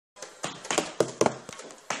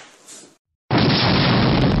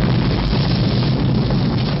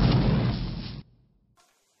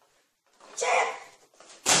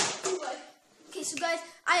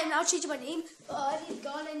I am now changing my name. I need a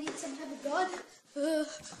gun. I need some type of gun. Here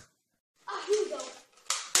we go.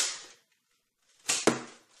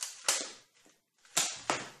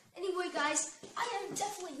 Anyway, guys, I am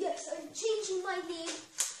definitely, yes, I'm changing my name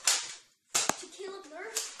to Caleb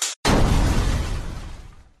Nerf.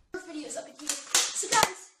 Nerf videos up in here. So,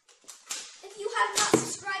 guys, if you have not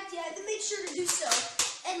subscribed yet, then make sure to do so.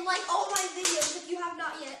 And like all my videos if you have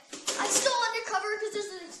not yet. I'm still undercover because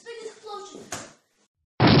there's an big explosion.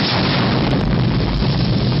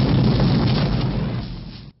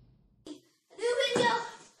 A new video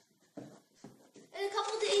in a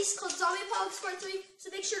couple days called Zombie Apocalypse Part 3. So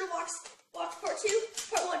make sure to watch Part 2,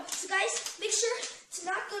 Part 1. So guys, make sure to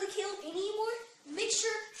not go to Caleb anymore. Make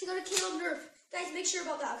sure to go to Caleb Nerf. Guys, make sure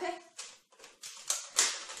about that, okay?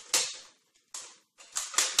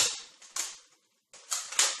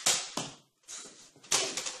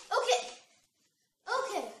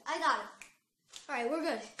 I got him. Alright, we're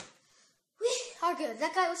good. We are good.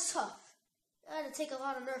 That guy was tough. I had to take a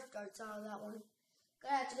lot of Nerf darts out of that one.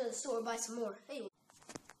 Gonna have to go to the store and buy some more. Anyway.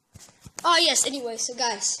 Oh yes, anyway, so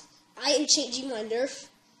guys, I am changing my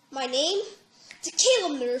name to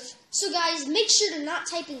Caleb Nerf. So guys, make sure to not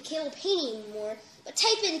type in Caleb Haney anymore, but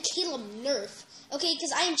type in Caleb Nerf. Okay,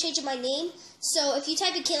 because I am changing my name. So if you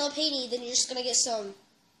type in Caleb Haney, then you're just gonna get some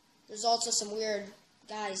results of some weird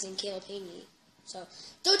guys named Caleb Haney. So,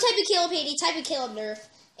 don't type in Caleb Haney, type in Caleb Nerf.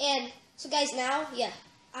 And, so guys, now, yeah,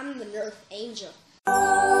 I'm the Nerf Angel.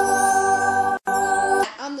 I'm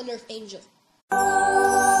the Nerf Angel.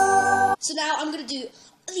 So now I'm going to do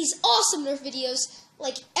these awesome Nerf videos,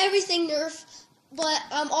 like everything Nerf, but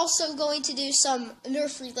I'm also going to do some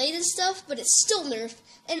Nerf-related stuff, but it's still Nerf.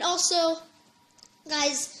 And also,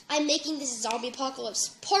 guys, I'm making this Zombie Apocalypse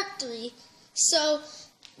Part 3, so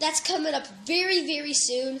that's coming up very, very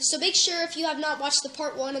soon. So make sure if you have not watched the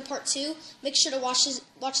Part 1 and Part 2, make sure to watch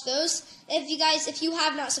those. If you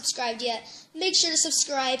have not subscribed yet, make sure to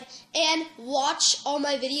subscribe and watch all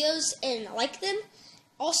my videos and like them.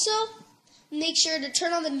 Also, make sure to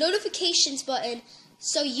turn on the notifications button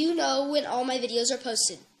so you know when all my videos are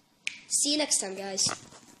posted. See you next time, guys.